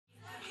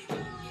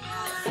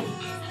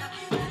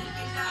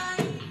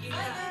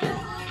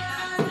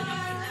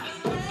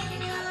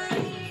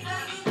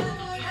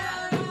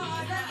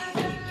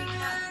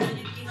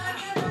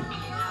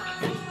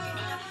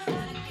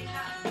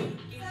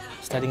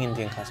studying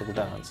Indian classical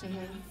dance,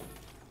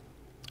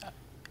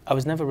 I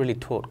was never really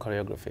taught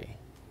choreography.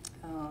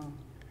 Oh.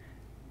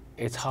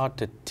 It's hard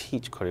to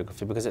teach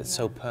choreography because it's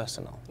so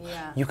personal.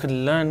 Yeah. You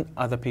can learn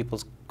other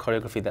people's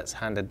choreography that's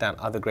handed down,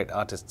 other great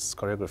artists'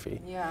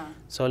 choreography. Yeah.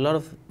 So a lot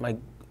of my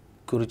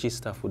Guruji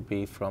stuff would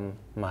be from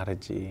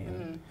Maharaji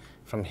and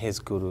from his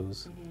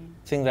gurus.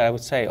 The thing that I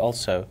would say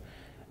also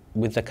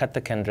with the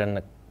Katha Kendra and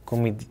the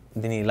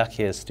Kumidini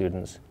Lakhya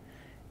students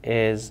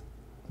is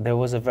there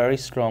was a very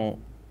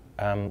strong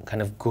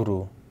kind of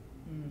guru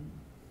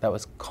that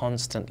was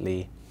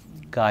constantly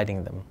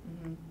guiding them.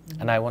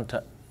 And I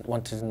wanted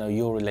to know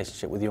your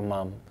relationship with your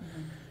mum,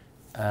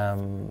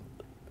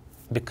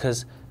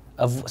 because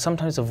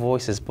sometimes a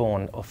voice is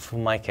born, or for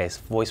my case,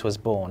 voice was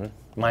born,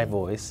 my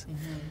voice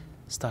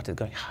started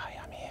going, hi,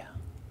 I'm here,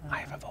 I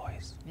have a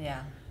voice.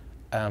 Yeah.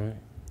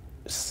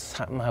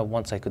 Somehow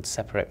once I could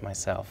separate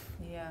myself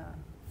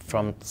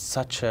from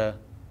such a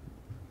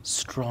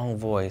strong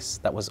voice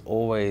that was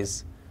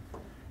always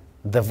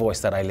the voice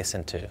that I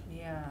listened to.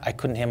 Yeah. I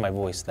couldn't hear my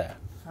voice there.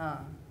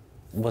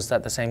 Was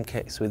that the same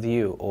case with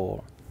you,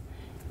 or?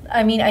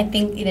 I mean, I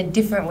think in a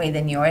different way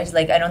than yours.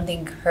 Like, I don't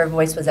think her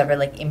voice was ever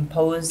like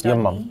imposed Your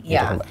on mum, me.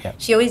 you're talking about, yeah.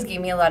 She always gave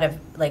me a lot of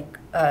like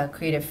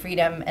creative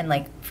freedom and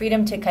like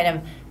freedom to kind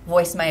of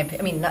voice my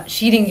opinion. I mean,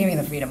 she didn't give me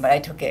the freedom, but I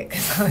took it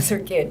because I was her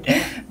kid.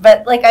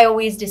 But like, I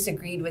always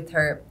disagreed with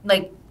her.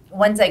 Like,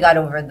 once I got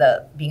over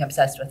the being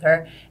obsessed with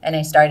her, and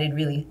I started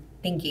really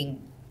thinking,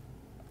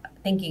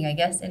 I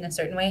guess, in a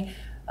certain way.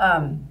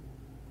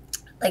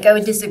 Like, I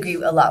would disagree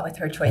a lot with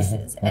her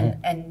choices,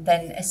 and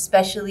then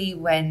especially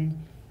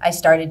when I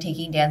started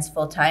taking dance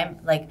full time,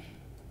 like,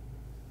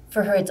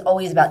 for her, it's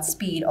always about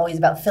speed, always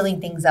about filling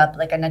things up.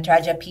 Like, a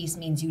Nataraja piece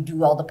means you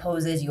do all the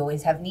poses, you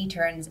always have knee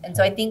turns. And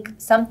so I think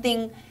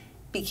something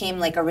became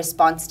like a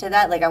response to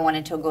that. Like, I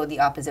wanted to go the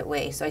opposite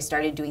way. So I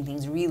started doing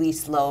things really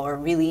slow or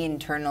really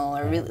internal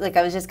or really, like,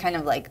 I was just kind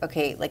of like,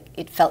 okay, like,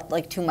 it felt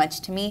like too much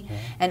to me.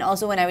 And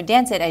also when I would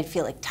dance it, I'd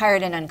feel like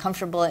tired and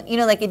uncomfortable. And, you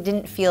know, like, it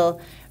didn't feel,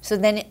 so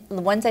then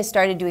once I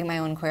started doing my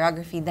own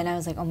choreography, then I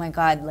was like, oh my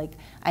God, like,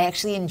 I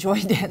actually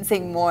enjoy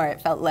dancing more. It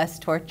felt less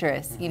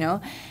torturous, you know?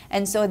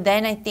 And so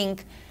then I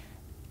think,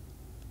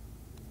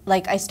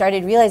 like, I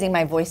started realizing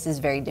my voice is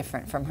very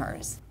different from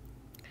hers.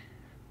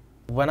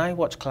 When I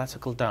watch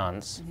classical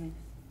dance,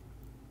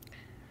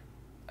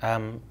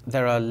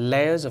 there are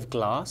layers of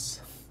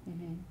glass,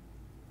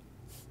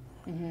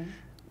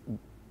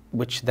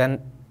 which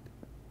then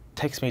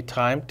takes me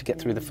time to get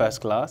through the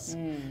first glass,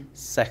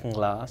 second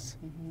glass,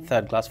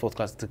 third glass, fourth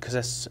glass,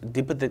 because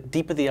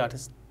deeper the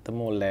artist, the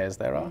more layers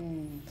there are,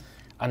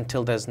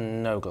 until there's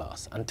no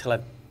glass, until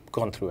I've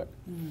gone through it.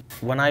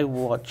 When I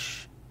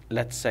watch,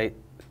 let's say,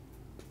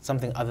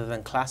 something other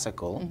than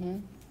classical,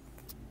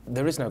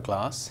 there is no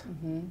glass.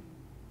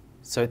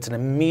 So it's an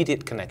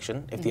immediate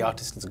connection if the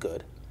artist is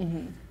good.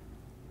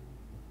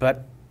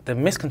 But the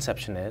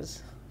misconception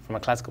is, from a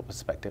classical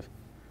perspective,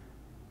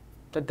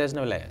 that there's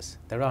no layers.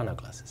 There are no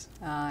glasses.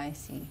 Ah, I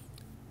see.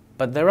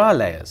 But there are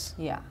layers.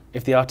 Yeah.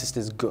 If the artist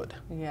is good.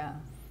 Yeah.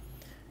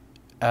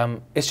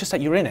 It's just that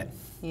you're in it.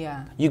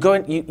 Yeah. You go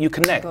in, you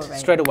connect Go right.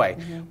 straight away.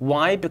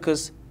 Why?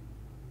 Because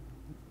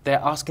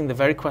they're asking the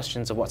very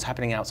questions of what's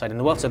happening outside in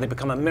the world, so they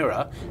become a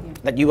mirror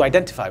that you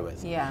identify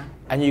with. Yeah.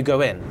 And you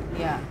go in.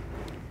 Yeah.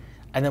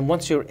 And then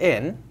once you're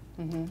in,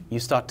 you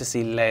start to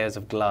see layers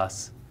of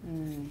glass,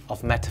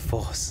 of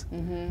metaphors.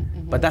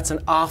 But that's an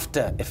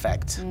after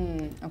effect,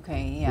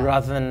 Okay, yeah.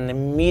 rather than an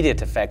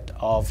immediate effect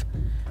of,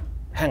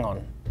 hang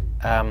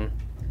on,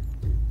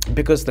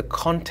 because the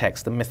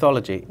context, the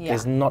mythology,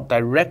 is not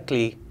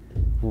directly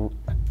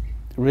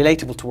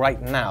relatable to right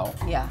now.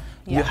 Yeah.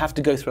 You have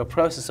to go through a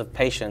process of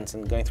patience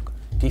and going through.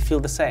 Do you feel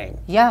the same?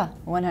 Yeah,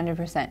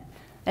 100%.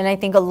 And I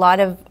think a lot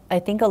of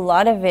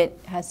it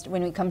has to,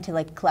 when we come to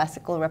like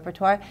classical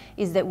repertoire,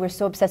 is that we're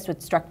so obsessed with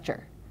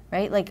structure,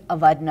 right? Like a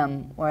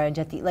Vadnam or a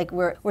Jati, like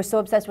we're so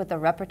obsessed with the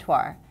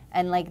repertoire,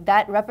 and like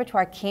that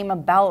repertoire came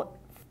about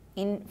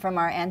from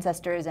our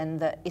ancestors and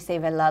the Isai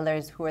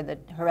Vellalers, who are the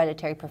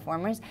hereditary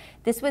performers.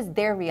 This was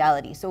their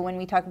reality. So when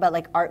we talk about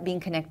like art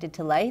being connected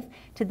to life,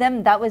 to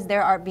them that was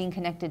their art being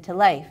connected to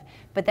life.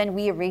 But then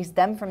we erased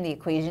them from the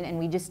equation and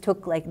we just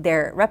took like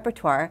their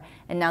repertoire,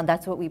 and now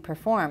that's what we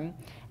perform.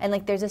 And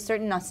like there's a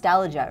certain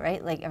nostalgia,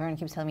 right? Like everyone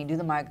keeps telling me, do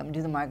the Margam,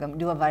 do the Margam,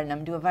 do a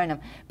Varnam, do a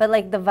Varnam. But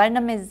like the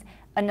Varnam is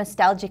a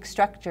nostalgic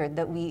structure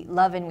that we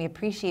love and we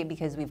appreciate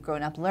because we've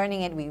grown up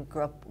learning it, we've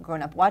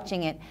grown up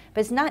watching it,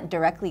 but it's not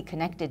directly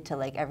connected to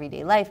like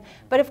everyday life.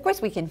 But of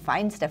course we can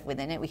find stuff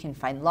within it, we can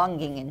find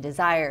longing and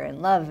desire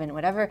and love and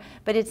whatever,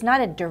 but it's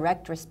not a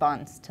direct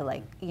response to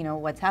like, you know,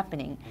 what's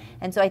happening.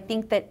 And so I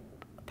think that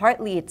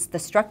partly it's the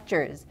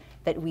structures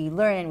that we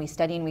learn and we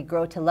study and we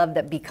grow to love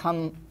that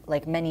become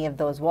like many of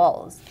those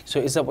walls.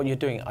 So is that what you're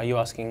doing? Are you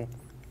asking,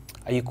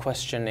 are you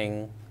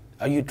questioning,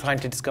 are you trying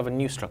to discover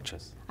new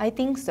structures? I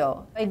think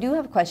so. I do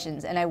have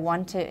questions and I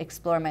want to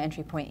explore my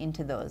entry point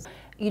into those.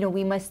 you know,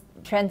 we must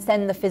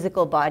transcend the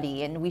physical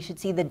body and we should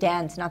see the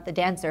dance, not the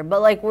dancer.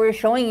 But like, we're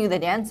showing you the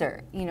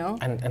dancer, you know?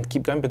 And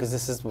keep going, because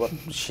this is what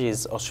she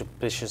is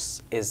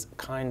auspicious is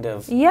kind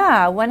of.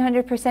 Yeah,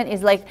 100%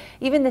 is like,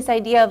 even this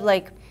idea of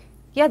like,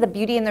 yeah, the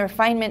beauty and the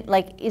refinement,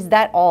 like, is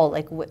that all?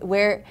 Like,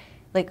 where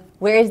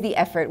is the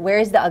effort? Where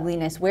is the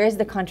ugliness? Where is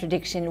the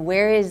contradiction?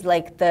 Where is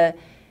like the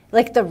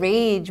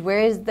rage,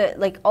 where is the,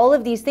 like, all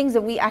of these things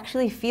that we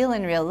actually feel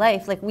in real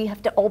life, like, we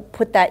have to all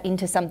put that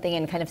into something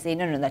and kind of say,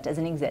 no, no, that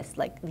doesn't exist.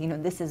 Like, you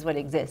know, this is what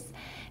exists.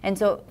 And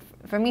so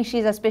for me,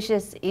 She's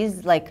Auspicious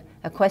is like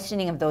a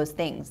questioning of those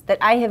things that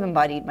I have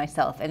embodied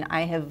myself and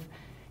I have,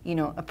 you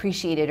know,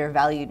 appreciated or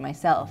valued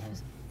myself.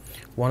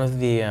 One of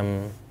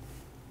the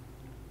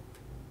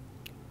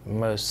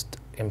most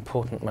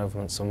important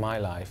moments of my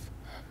life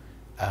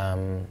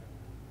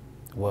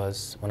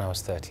was when I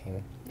was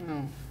 13.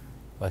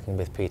 Working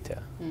with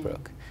Peter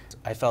Brook.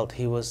 I felt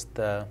he was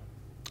the,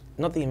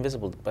 not the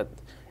invisible, but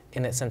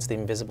in a sense the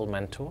invisible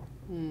mentor.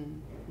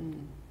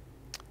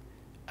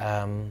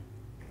 And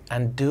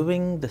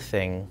doing the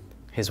thing,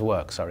 his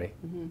work, sorry,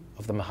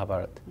 of the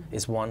Mahabharata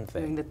is one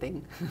thing. Doing the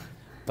thing.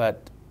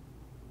 But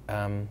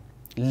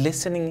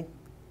listening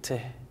to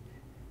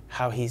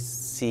how he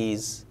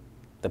sees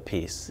the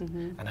piece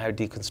and how he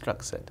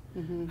deconstructs it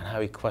and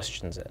how he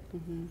questions it,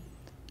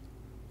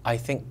 I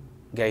think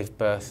gave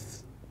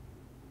birth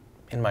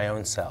in my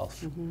own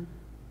self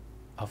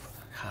of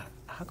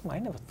how come I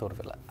never thought of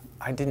it like that?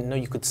 I didn't know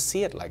you could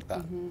see it like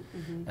that.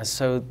 And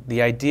so the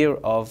idea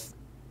of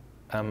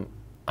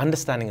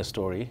understanding a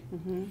story,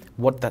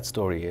 what that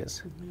story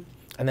is,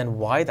 and then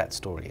why that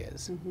story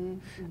is,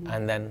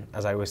 and then,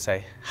 as I always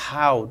say,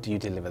 how do you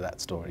deliver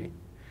that story,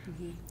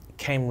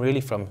 came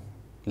really from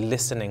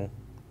listening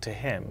to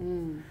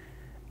him.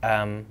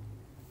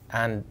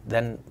 And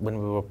then when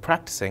we were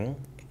practicing,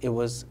 it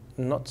was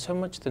not so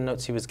much the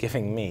notes he was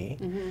giving me,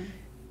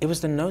 it was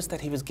the notes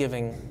that he was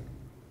giving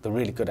the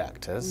really good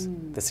actors,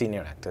 the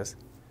senior actors,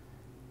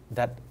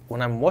 that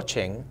when I'm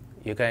watching,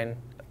 you're going,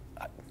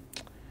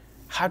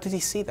 how did he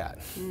see that?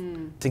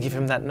 To give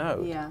him that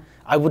note? Yeah.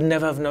 I would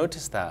never have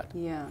noticed that.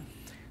 Yeah.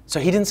 So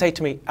he didn't say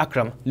to me,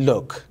 Akram,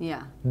 look,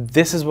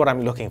 this is what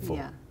I'm looking for.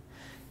 Yeah.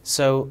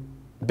 So,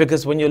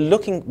 because when you're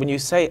looking, when you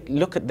say,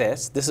 look at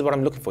this is what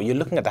I'm looking for, you're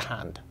looking at the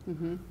hand,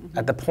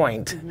 at the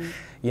point,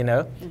 you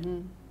know?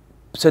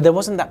 So there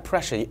wasn't that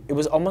pressure. It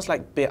was almost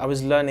like I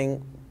was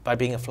learning by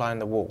being a fly on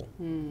the wall.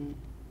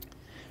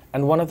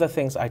 And one of the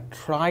things I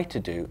try to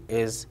do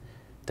is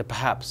to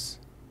perhaps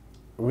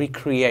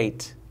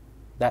recreate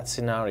that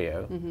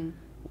scenario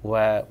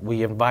where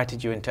we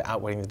invited you into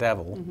Outwitting the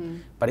Devil,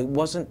 but it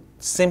wasn't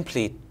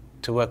simply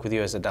to work with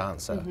you as a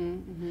dancer.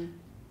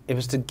 It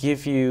was to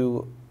give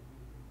you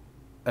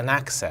an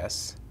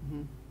access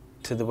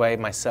to the way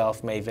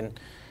myself, Maven,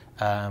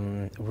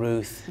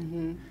 Ruth,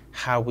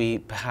 how we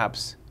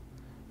perhaps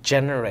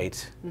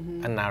generate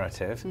a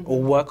narrative or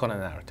work on a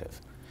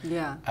narrative.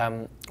 Yeah.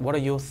 What are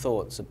your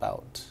thoughts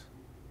about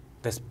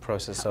this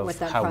process of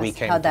how we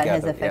came together? How that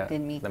has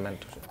affected me. The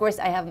mentorship. Of course,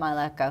 I have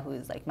Malaka,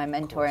 who's like my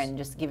mentor and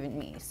just given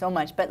me so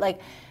much. But like,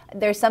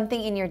 there's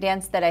something in your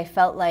dance that I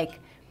felt like,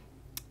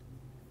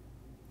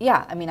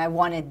 yeah, I mean, I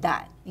wanted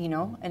that, you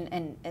know,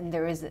 and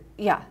there is,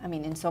 yeah, I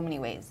mean, in so many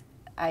ways.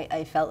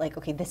 I felt like,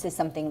 okay, this is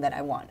something that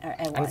I want.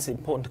 And it's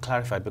important to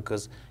clarify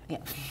because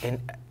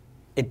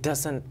it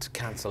doesn't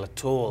cancel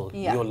at all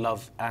your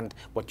love and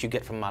what you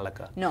get from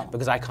Malaka. No.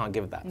 Because I can't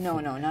give that. No,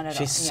 no, not at all.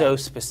 She's so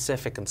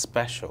specific and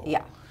special.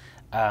 Yeah.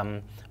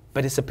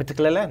 But it's a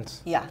particular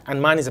lens. Yeah.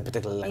 And mine is a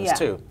particular lens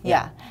too.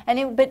 Yeah.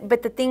 And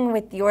but the thing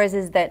with yours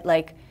is that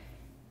like,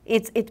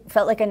 it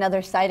felt like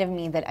another side of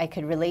me that I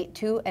could relate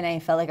to, and I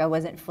felt like I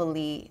wasn't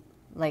fully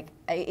like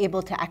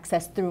able to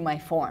access through my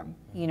form,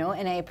 you know.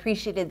 And I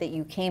appreciated that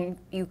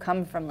you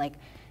come from like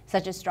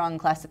such a strong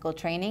classical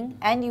training,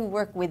 and you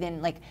work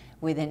within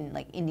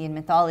Indian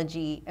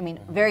mythology. I mean,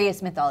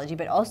 various mythology,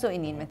 but also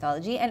Indian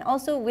mythology, and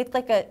also with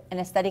like an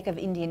aesthetic of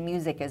Indian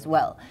music as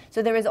well.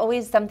 So there was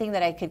always something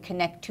that I could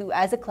connect to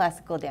as a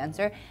classical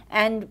dancer,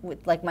 and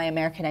with like my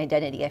American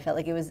identity. I felt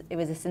like it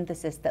was a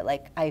synthesis that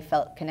like I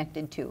felt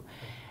connected to.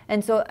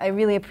 And so I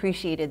really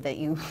appreciated that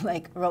you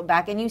like wrote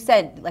back, and you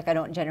said like, I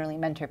don't generally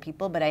mentor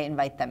people, but I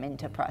invite them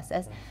into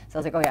process. So I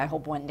was like, oh yeah, I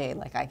hope one day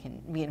like I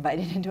can be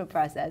invited into a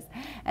process.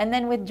 And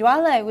then with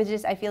Jwala, it was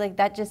just, I feel like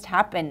that just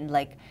happened,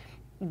 like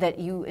that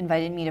you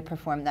invited me to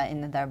perform that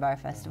in the Darbar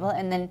Festival.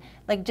 And then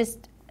like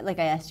just like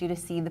I asked you to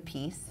see the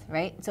piece,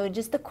 right? So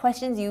just the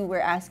questions you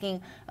were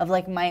asking of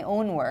like my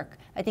own work,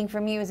 I think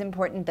for me it was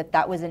important that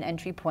that was an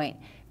entry point,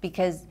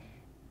 because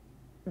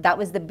that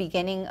was the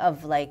beginning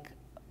of like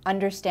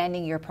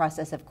understanding your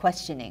process of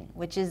questioning,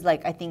 which is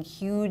like, I think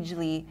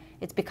hugely,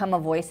 it's become a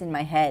voice in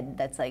my head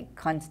that's like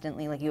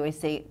constantly, like you always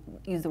say,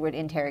 use the word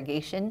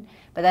interrogation,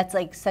 but that's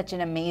like such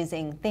an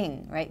amazing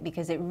thing, right?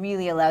 Because it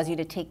really allows you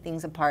to take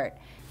things apart.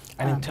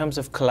 And in terms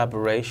of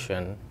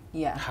collaboration,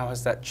 how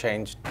has that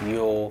changed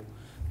your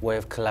way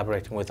of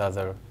collaborating with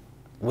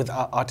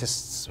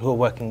artists who are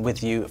working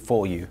with you,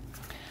 for you?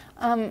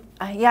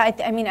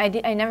 I mean,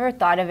 I never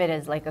thought of it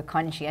as like a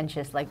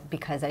conscientious, like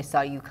because I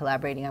saw you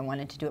collaborating, I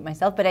wanted to do it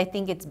myself. But I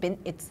think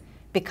it's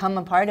become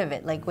a part of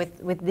it. Like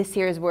with this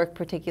year's work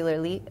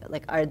particularly,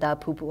 like Arda,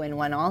 Pupu, and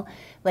One All,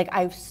 like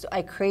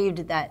I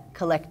craved that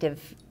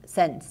collective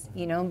sense,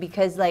 you know,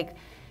 because like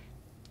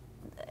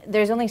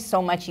there's only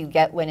so much you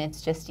get when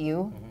it's just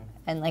you.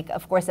 And like,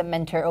 of course, a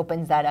mentor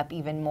opens that up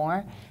even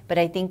more. But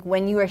I think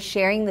when you are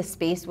sharing the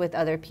space with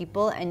other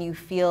people and you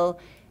feel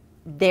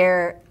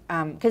their,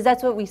 because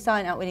that's what we saw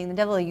in Outwitting the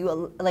Devil,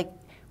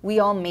 we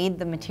all made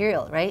the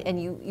material, right?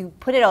 And you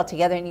put it all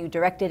together and you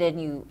directed it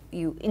and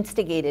you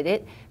instigated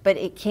it, but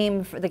it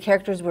came, the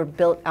characters were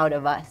built out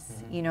of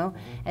us, you know?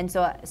 And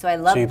so I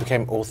love. So you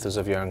became authors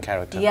of your own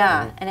character.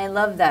 Yeah, and I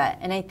love that.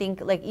 And I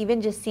think like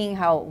even just seeing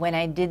how when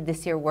I did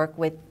this year work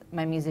with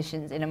my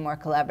musicians in a more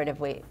collaborative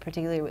way,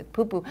 particularly with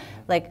Pupu,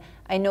 like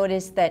I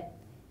noticed that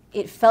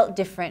it felt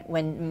different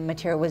when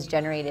material was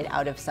generated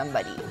out of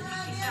somebody.